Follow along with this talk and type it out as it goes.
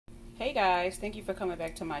Hey guys, thank you for coming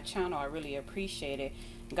back to my channel. I really appreciate it.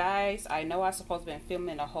 Guys, I know I'm supposed to be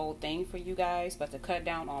filming the whole thing for you guys, but to cut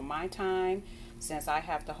down on my time, since I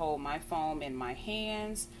have to hold my phone in my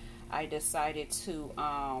hands, I decided to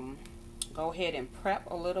go ahead and prep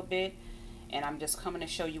a little bit. And I'm just coming to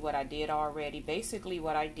show you what I did already. Basically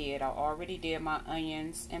what I did, I already did my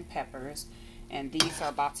onions and peppers, and these are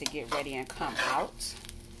about to get ready and come out.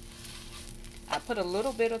 I put a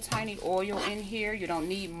little bit of tiny oil in here. You don't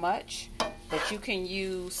need much, but you can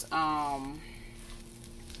use,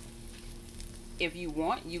 if you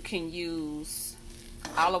want, you can use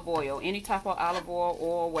olive oil, any type of olive oil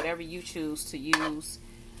or whatever you choose to use.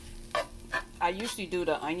 I usually do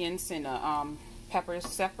the onions and the peppers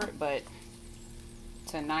separate, but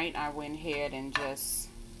tonight I went ahead and just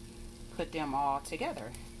put them all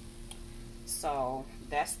together. So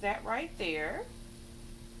that's that right there.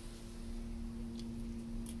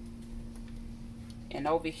 And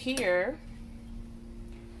over here,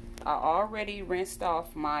 I already rinsed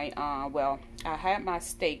off my, well, I had my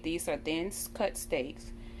steak. These are thin cut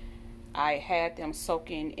steaks. I had them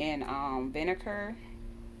soaking in vinegar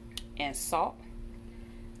and salt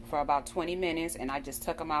for about 20 minutes. And I just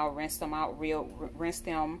took them out, rinsed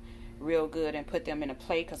them real good and put them in a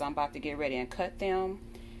plate because I'm about to get ready and cut them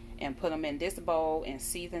and put them in this bowl and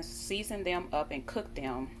season them up and cook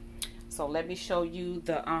them. So let me show you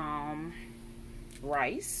the,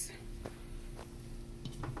 rice.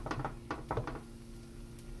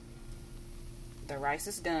 The rice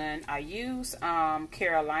is done. I use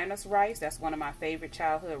Carolina's rice. That's one of my favorite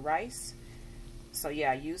childhood rice. So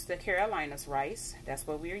yeah, I use the Carolina's rice. That's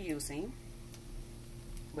what we're using.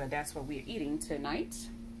 Well, that's what we're eating tonight.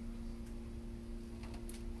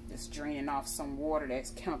 Just draining off some water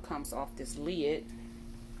that comes off this lid.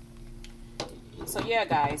 So yeah,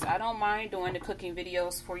 guys, I don't mind doing the cooking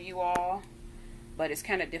videos for you all, but it's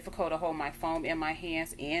kind of difficult to hold my phone in my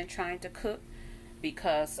hands and trying to cook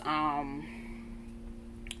because I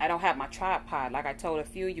don't have my tripod. Like I told a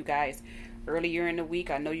few of you guys earlier in the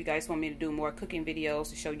week, I know you guys want me to do more cooking videos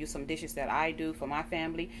to show you some dishes that I do for my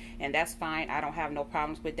family, and that's fine. I don't have no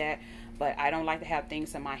problems with that, but I don't like to have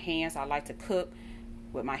things in my hands. I like to cook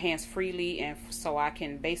with my hands freely, and so I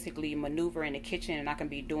can basically maneuver in the kitchen and I can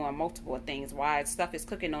be doing multiple things. While stuff is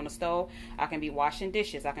cooking on the stove, I can be washing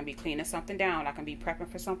dishes, I can be cleaning something down, I can be prepping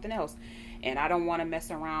for something else. And I don't want to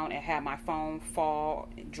mess around and have my phone fall,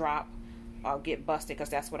 drop, or get busted, because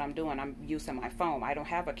that's what I'm doing. I'm using my phone. I don't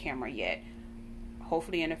have a camera yet.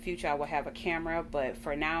 Hopefully in the future I will have a camera, but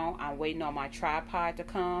for now I'm waiting on my tripod to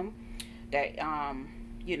come. That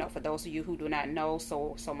you know, for those of you who do not know,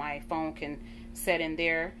 so my phone can set in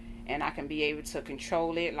there and I can be able to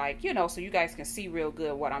control it, like, you know, so you guys can see real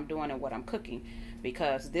good what I'm doing and what I'm cooking,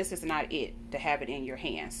 because this is not it to have it in your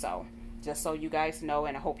hands. So just so you guys know,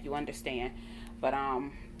 and I hope you understand. But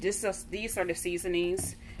these are the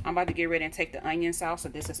seasonings. I'm about to get ready and take the onions out, so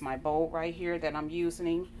this is my bowl right here that I'm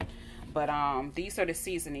using. But these are the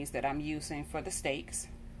seasonings that I'm using for the steaks.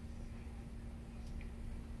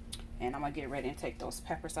 And I'm gonna get ready and take those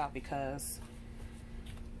peppers out because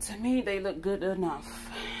to me they look good enough.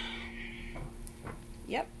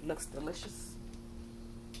 Yep, looks delicious.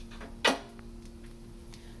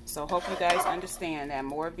 So hope you guys understand that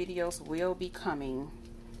more videos will be coming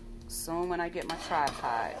soon when I get my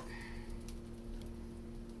tripod.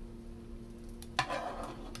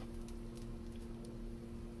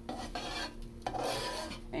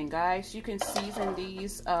 And guys, you can season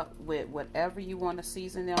these up with whatever you want to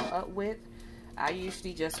season them up with. I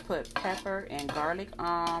usually just put pepper and garlic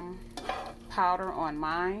powder on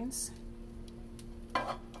mines.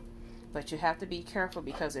 But you have to be careful,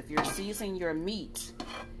 because if you're seasoning your meat,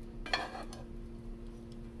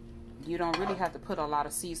 you don't really have to put a lot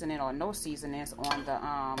of seasoning or no seasonings on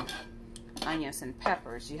the onions and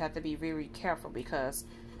peppers. You have to be very careful because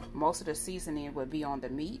most of the seasoning would be on the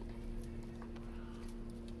meat.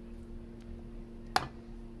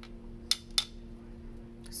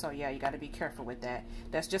 So yeah, you got to be careful with that.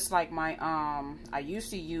 That's just like my I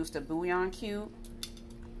usually use the bouillon cube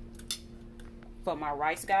for my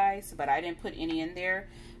rice, guys, but I didn't put any in there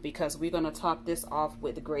because we're gonna top this off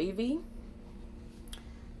with the gravy.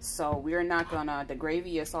 So we're not gonna, the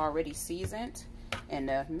gravy is already seasoned and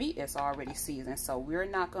the meat is already seasoned, so we're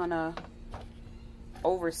not gonna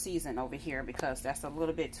over season over here because that's a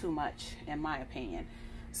little bit too much in my opinion.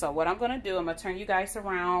 So what I'm gonna do, I'm gonna turn you guys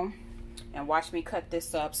around and watch me cut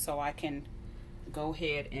this up so I can go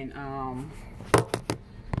ahead and I'm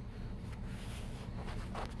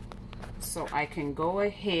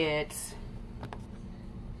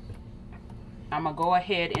gonna go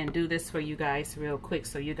ahead and do this for you guys real quick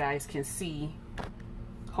so you guys can see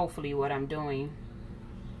hopefully what I'm doing.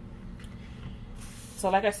 So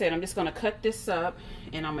like I said, I'm just going to cut this up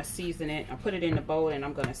and I'm going to season it. I put it in the bowl and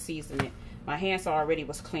I'm going to season it. My hands already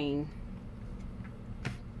was clean.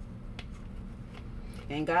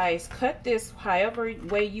 And guys, cut this however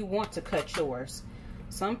way you want to cut yours.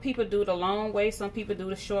 Some people do the long way, some people do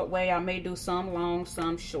the short way. I may do some long,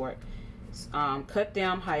 some short. Cut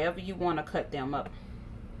them however you want to cut them up.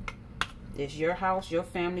 It's your house, your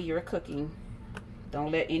family, your cooking.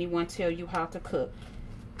 Don't let anyone tell you how to cook.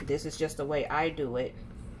 This is just the way I do it.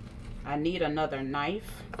 I need another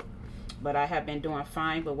knife, but I have been doing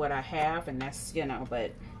fine with what I have, and that's, you know,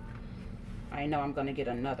 but I know I'm going to get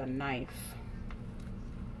another knife.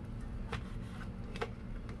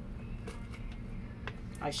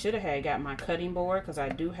 I should have had got my cutting board, because I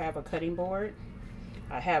do have a cutting board.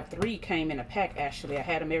 I have 3 came in a pack, actually. I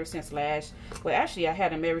had them ever since last, well, actually, I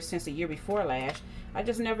had them ever since the year before last. I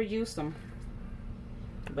just never used them.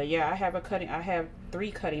 But yeah, I have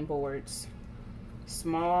 3 cutting boards.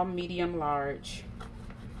 Small, medium, large.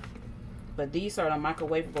 But these are the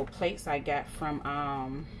microwavable plates I got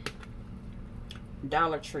from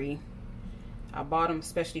Dollar Tree. I bought them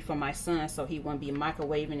especially for my son, so he wouldn't be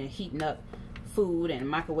microwaving and heating up food and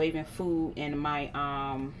microwaving food in my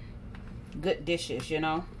good dishes, you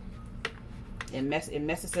know. It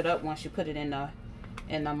messes it up once you put it in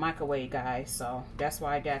the microwave, guys. So that's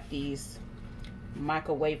why I got these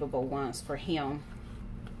microwavable ones for him.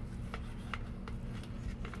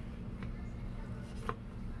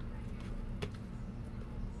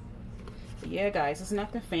 But yeah, guys, it's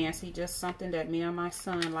nothing fancy, just something that me and my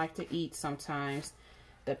son like to eat sometimes.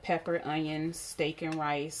 The pepper, onions, steak, and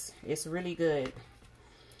rice. It's really good.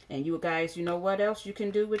 And you guys, you know what else you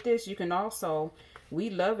can do with this? You can also, we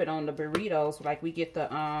love it on the burritos. Like we get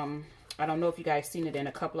the, I don't know if you guys seen it in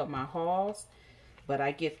a couple of my hauls, but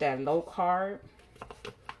I get that low carb.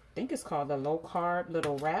 I think it's called the low carb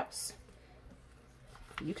little wraps.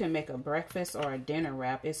 You can make a breakfast or a dinner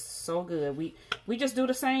wrap. It's so good. We just do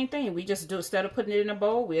the same thing. We just do, instead of putting it in a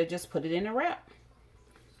bowl, we'll just put it in a wrap.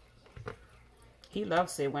 He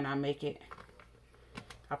loves it when I make it.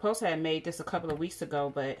 I supposed to have made this a couple of weeks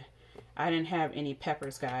ago, but I didn't have any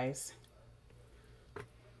peppers, guys.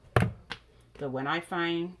 But when I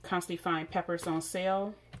constantly find peppers on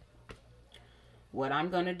sale, what I'm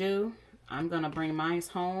going to do, I'm going to bring mine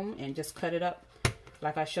home and just cut it up.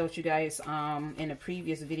 Like I showed you guys in the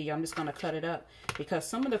previous video, I'm just going to cut it up. Because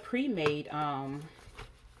some of the pre-made,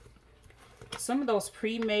 some of those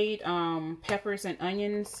pre-made peppers and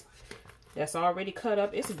onions that's already cut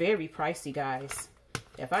up, it's very pricey, guys.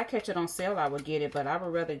 If I catch it on sale, I would get it. But I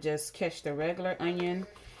would rather just catch the regular onion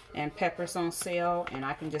and peppers on sale. And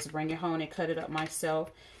I can just bring it home and cut it up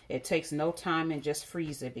myself. It takes no time and just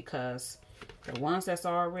freeze it. Because the ones that's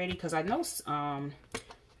already, because I know,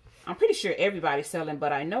 I'm pretty sure everybody's selling,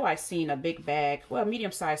 but I know I've seen a big bag, well,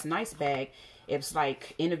 medium-sized, nice bag. It's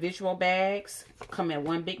like individual bags, come in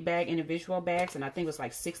one big bag, individual bags, and I think it was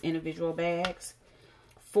like 6 individual bags,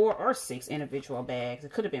 4 or 6 individual bags.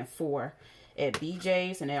 It could have been 4 at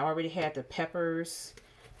BJ's, and they already had the peppers,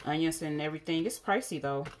 onions, and everything. It's pricey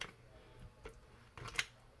though.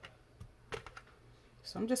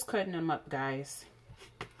 So I'm just cutting them up, guys.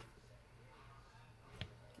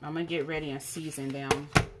 I'm gonna get ready and season them.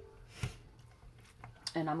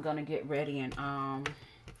 And I'm going to get ready and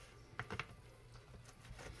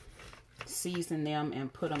season them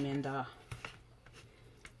and put them in the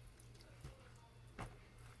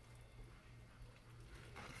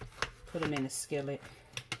skillet.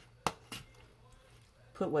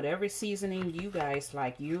 Put whatever seasoning you guys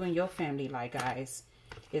like, you and your family like, guys.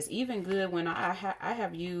 It's even good when I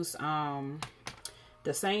have used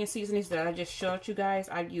the same seasonings that I just showed you guys.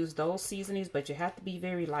 I've used those seasonings, but you have to be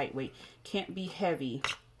very lightweight. Can't be heavy.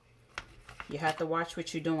 You have to watch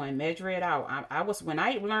what you're doing. Measure it out. When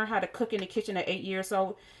I learned how to cook in the kitchen at 8,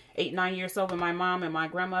 9 years old with my mom and my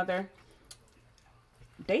grandmother,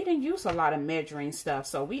 they didn't use a lot of measuring stuff.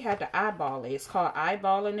 So we had to eyeball it. It's called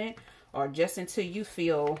eyeballing it, or just until you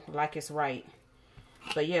feel like it's right.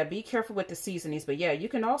 But yeah, be careful with the seasonings. But yeah, you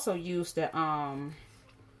can also use the,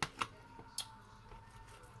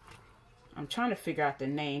 I'm trying to figure out the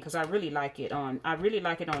name because I really like it on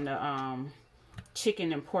the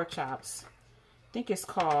chicken and pork chops. I think it's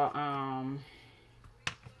called I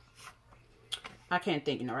can't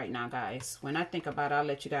think right now, guys. When I think about it, I'll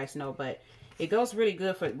let you guys know. But it goes really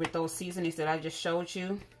good with those seasonings that I just showed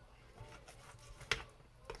you.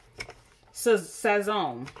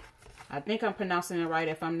 Sazon. I think I'm pronouncing it right.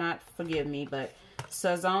 If I'm not, forgive me. But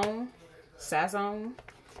Sazon.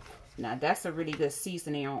 Now that's a really good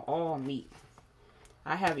seasoning on all meat.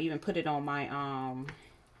 I have even put it on my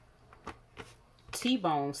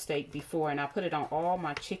T-bone steak before, and I put it on all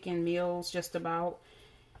my chicken meals just about.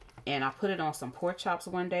 And I put it on some pork chops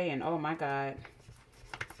one day, and oh my God.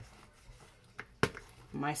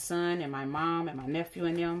 My son and my mom and my nephew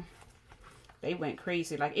and them, they went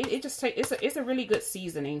crazy. Like, it's a really good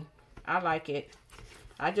seasoning. I like it.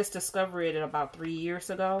 I just discovered it about 3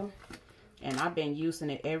 years ago, and I've been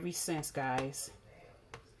using it ever since, guys.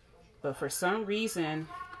 But for some reason,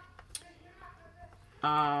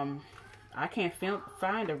 I can't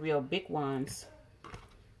find the real big ones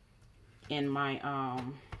in my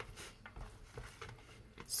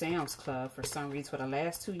Sam's Club for some reason. For the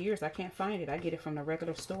last 2 years, I can't find it. I get it from the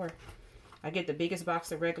regular store. I get the biggest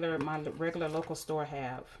box of my regular local store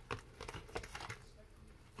have.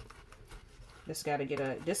 Just gotta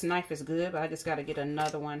get this knife is good, but I just gotta get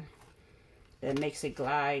another one that makes it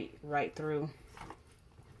glide right through.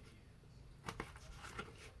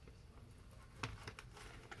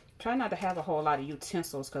 Try not to have a whole lot of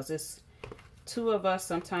utensils, because it's 2 of us,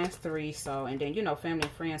 sometimes 3. So, and then, you know, family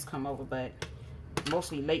and friends come over, but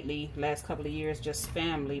mostly lately, last couple of years, just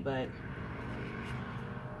family. But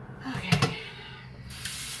okay,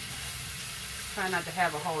 try not to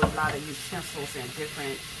have a whole lot of utensils and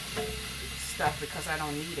different stuff, because I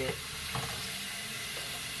don't need it.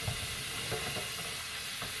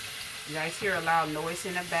 You guys hear a loud noise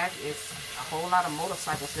in the back? It's a whole lot of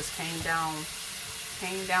motorcycles just came down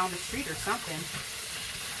the street or something.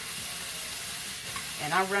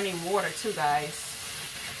 And I'm running water too, guys.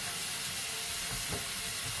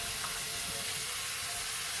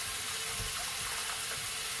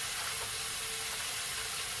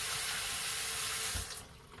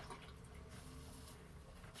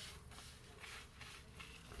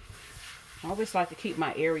 I always like to keep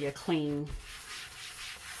my area clean.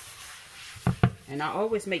 And I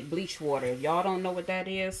always make bleach water. If y'all don't know what that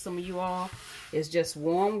is, some of you all, it's just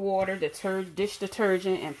warm water, dish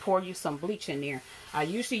detergent, and pour you some bleach in there. I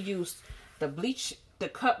usually use the bleach, the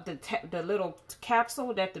cup, the little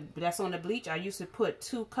capsule that's on the bleach. I usually put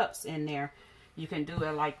 2 cups in there. You can do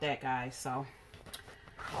it like that, guys. So,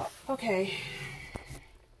 okay.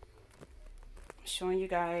 I'm showing you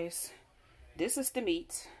guys. This is the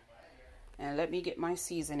meat. And let me get my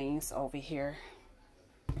seasonings over here.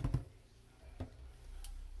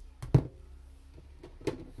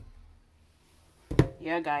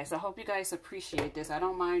 Yeah, guys, I hope you guys appreciate this. I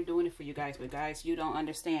don't mind doing it for you guys, but guys, you don't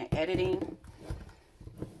understand editing.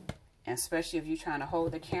 And especially if you're trying to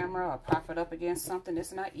hold the camera or prop it up against something.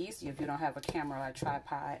 It's not easy if you don't have a camera or a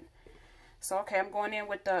tripod. So, okay, I'm going in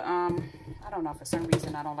with the, I don't know, for some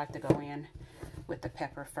reason I don't like to go in with the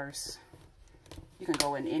pepper first. You can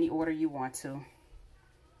go in any order you want to.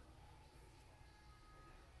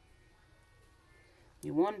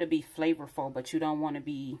 You want it to be flavorful, but you don't want to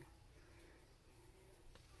be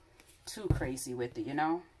too crazy with it, you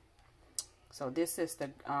know. So this is the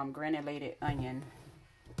granulated onion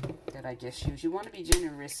that I just used. You want to be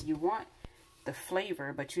generous. You want the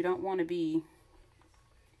flavor, but you don't want to be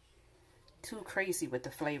too crazy with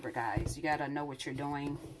the flavor, guys. You got to know what you're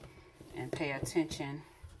doing and pay attention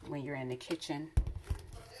when you're in the kitchen.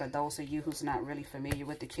 For those of you who's not really familiar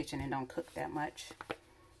with the kitchen and don't cook that much.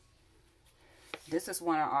 This is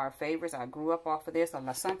one of our favorites. I grew up off of this.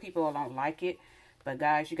 Some people don't like it. But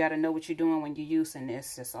guys, you got to know what you're doing when you're using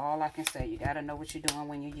this. That's all I can say. You got to know what you're doing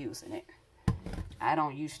when you're using it. I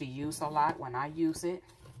don't usually use a lot when I use it.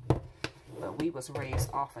 But we was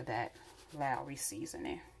raised off of that Lowry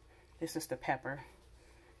seasoning. This is the pepper.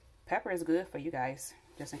 Pepper is good for you guys.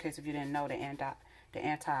 Just in case if you didn't know, the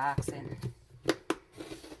antioxidant.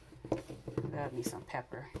 Love me some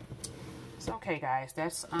pepper. So, okay, guys.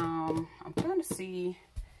 That's, I'm trying to see.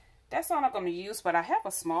 That's all I'm going to use. But I have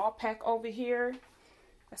a small pack over here.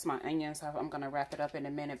 That's my onions. I'm going to wrap it up in a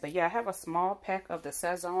minute. But yeah, I have a small pack of the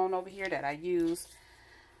Sazon over here that I used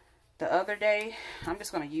the other day. I'm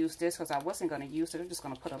just going to use this because I wasn't going to use it. I'm just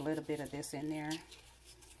going to put a little bit of this in there.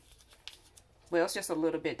 Well, it's just a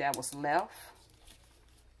little bit that was left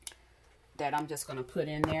that I'm just going to put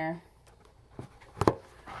in there.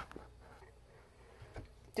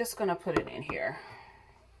 Just going to put it in here.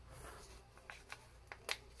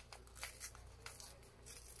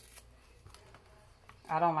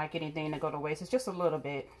 I don't like anything to go to waste. It's just a little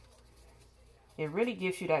bit. It really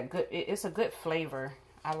gives you that good, it's a good flavor.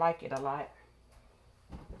 I like it a lot.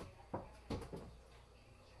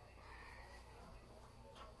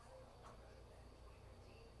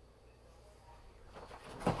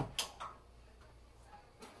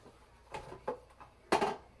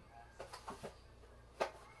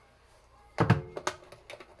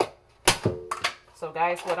 So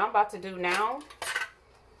guys, what I'm about to do now,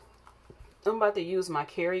 I'm about to use my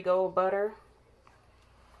Kerrygold butter.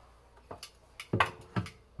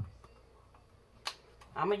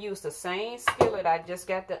 I'm going to use the same skillet I just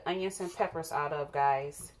got the onions and peppers out of,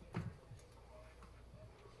 guys.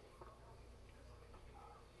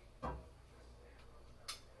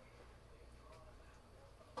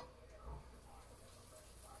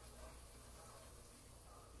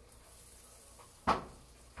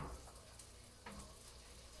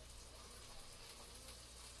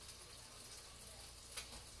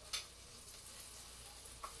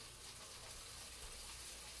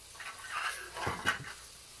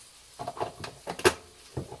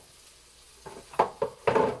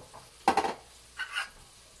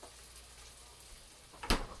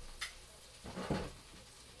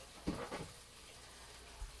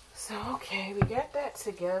 So, okay, we got that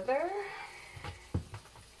together.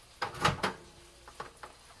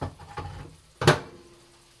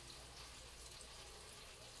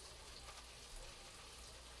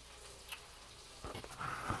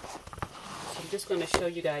 I'm just going to show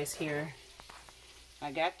you guys here.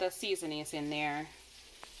 I got the seasonings in there,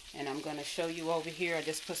 and I'm going to show you over here. I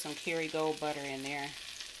just put some Kerrygold butter in there.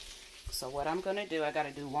 So what I'm going to do, I got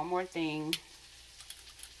to do one more thing.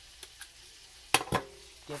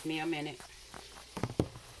 Give me a minute.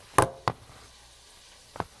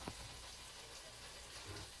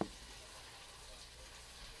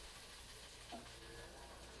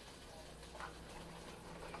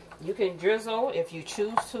 You can drizzle, if you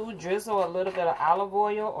choose to, drizzle a little bit of olive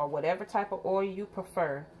oil or whatever type of oil you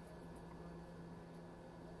prefer.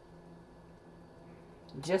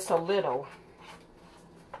 Just a little.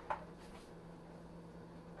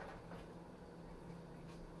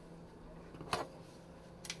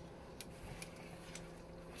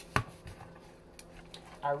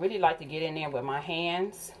 I really like to get in there with my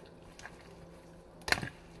hands,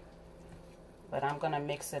 but I'm going to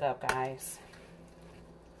mix it up, guys.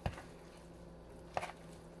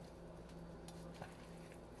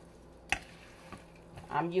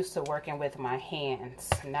 I'm used to working with my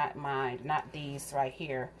hands, not these right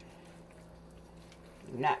here.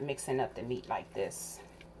 Not mixing up the meat like this.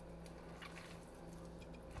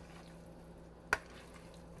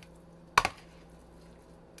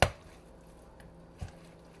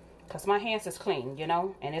 Because my hands is clean, you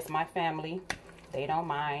know, and it's my family. They don't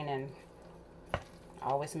mind, and I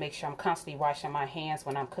always make sure I'm constantly washing my hands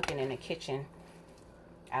when I'm cooking in the kitchen.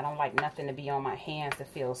 I don't like nothing to be on my hands to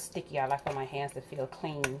feel sticky. I like for my hands to feel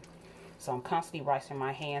clean. So I'm constantly washing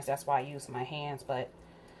my hands. That's why I use my hands. But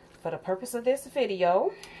for the purpose of this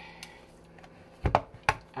video,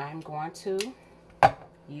 I'm going to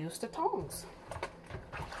use the tongs.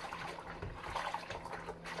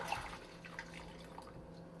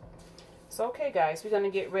 So, okay, guys, we're going to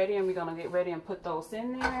get ready, and we're going to get ready and put those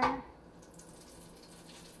in there.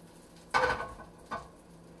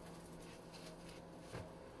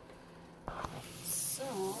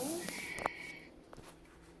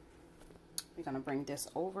 We're going to bring this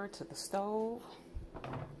over to the stove.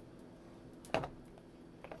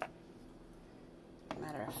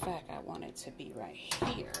 Matter of fact, I want it to be right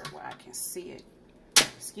here where I can see it.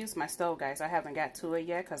 Excuse my stove, guys. I haven't got to it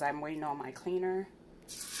yet because I'm waiting on my cleaner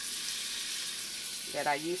that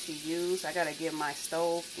I usually use. I got to get my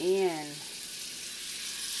stove and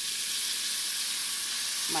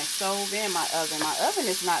my oven. My oven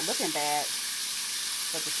is not looking bad,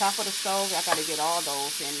 but the top of the stove, I got to get all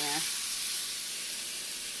those in there.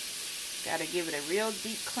 Gotta give it a real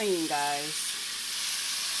deep clean, guys.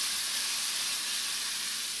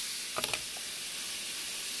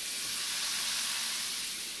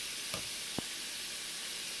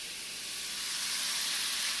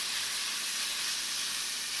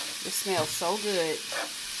 It smells so good.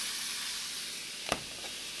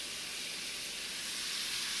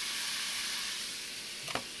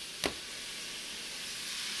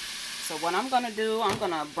 So what I'm gonna do, I'm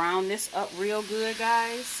gonna brown this up real good,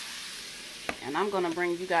 guys. And I'm going to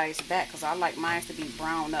bring you guys back because I like mine to be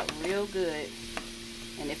browned up real good.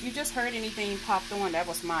 And if you just heard anything popped on, that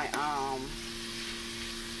was my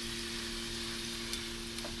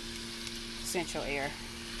central air.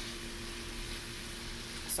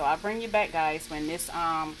 So I'll bring you back, guys, when this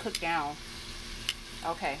cooked down.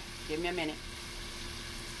 Okay, give me a minute.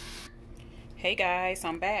 Hey guys,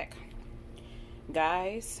 I'm back.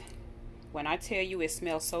 Guys, when I tell you it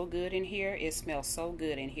smells so good in here, it smells so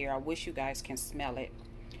good in here. I wish you guys can smell it.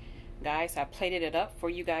 Guys, I plated it up for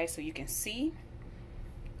you guys so you can see.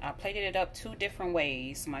 I plated it up two different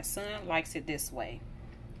ways. My son likes it this way.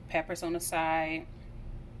 Peppers on the side,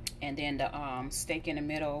 and then the steak in the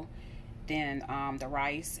middle, then the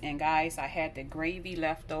rice. And guys, I had the gravy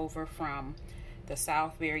left over from the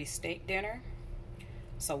Southbury steak dinner.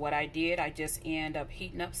 So what I did, I just end up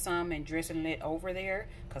heating up some and drizzling it over there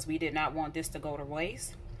because we did not want this to go to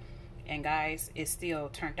waste. And guys, it still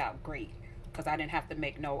turned out great because I didn't have to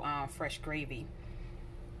make no fresh gravy.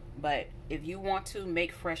 But if you want to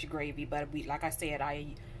make fresh gravy, but like I said,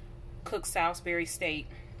 I cooked Salisbury steak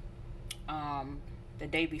the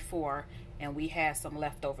day before, and we had some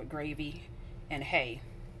leftover gravy. And hey,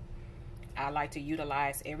 I like to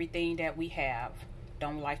utilize everything that we have.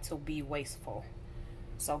 Don't like to be wasteful.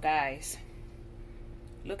 So guys,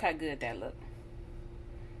 look how good that look.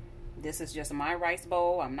 This is just my rice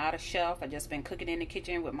bowl. I'm not a chef. I just been cooking in the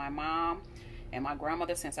kitchen with my mom and my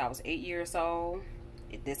grandmother since I was 8 years old.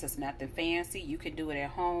 This is nothing fancy. You can do it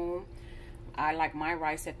at home. I like my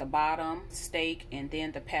rice at the bottom, steak, and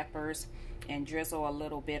then the peppers, and drizzle a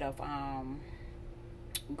little bit of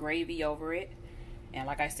gravy over it. And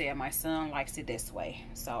like I said, my son likes it this way.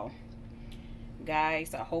 So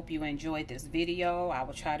guys, I hope you enjoyed this video. I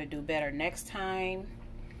will try to do better next time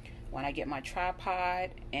when I get my tripod,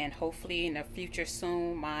 and hopefully in the future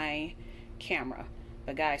soon my camera.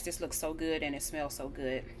 But guys, this looks so good and it smells so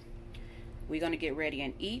good. We're gonna get ready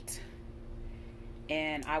and eat,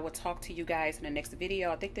 and I will talk to you guys in the next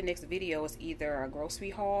video. I think the next video is either a grocery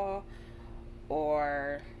haul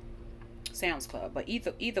or Sam's Club, but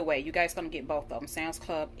either way, you guys gonna get both of them, Sam's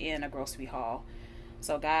Club and a grocery haul.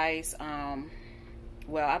 So guys,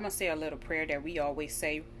 well, I'm gonna say a little prayer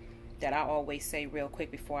that I always say real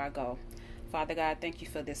quick before I go. Father God, thank you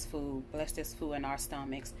for this food. Bless this food in our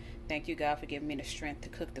stomachs. Thank you, God, for giving me the strength to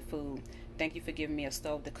cook the food. Thank you for giving me a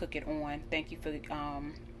stove to cook it on. Thank you for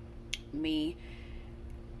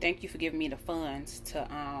Thank you for giving me the funds to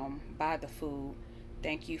buy the food.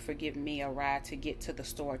 Thank you for giving me a ride to get to the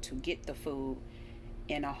store to get the food,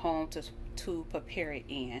 and a home to prepare it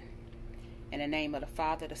in. In the name of the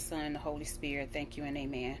Father, the Son, and the Holy Spirit, thank you and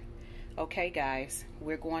amen. Okay, guys,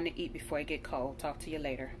 we're going to eat before it get cold. Talk to you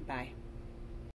later. Bye.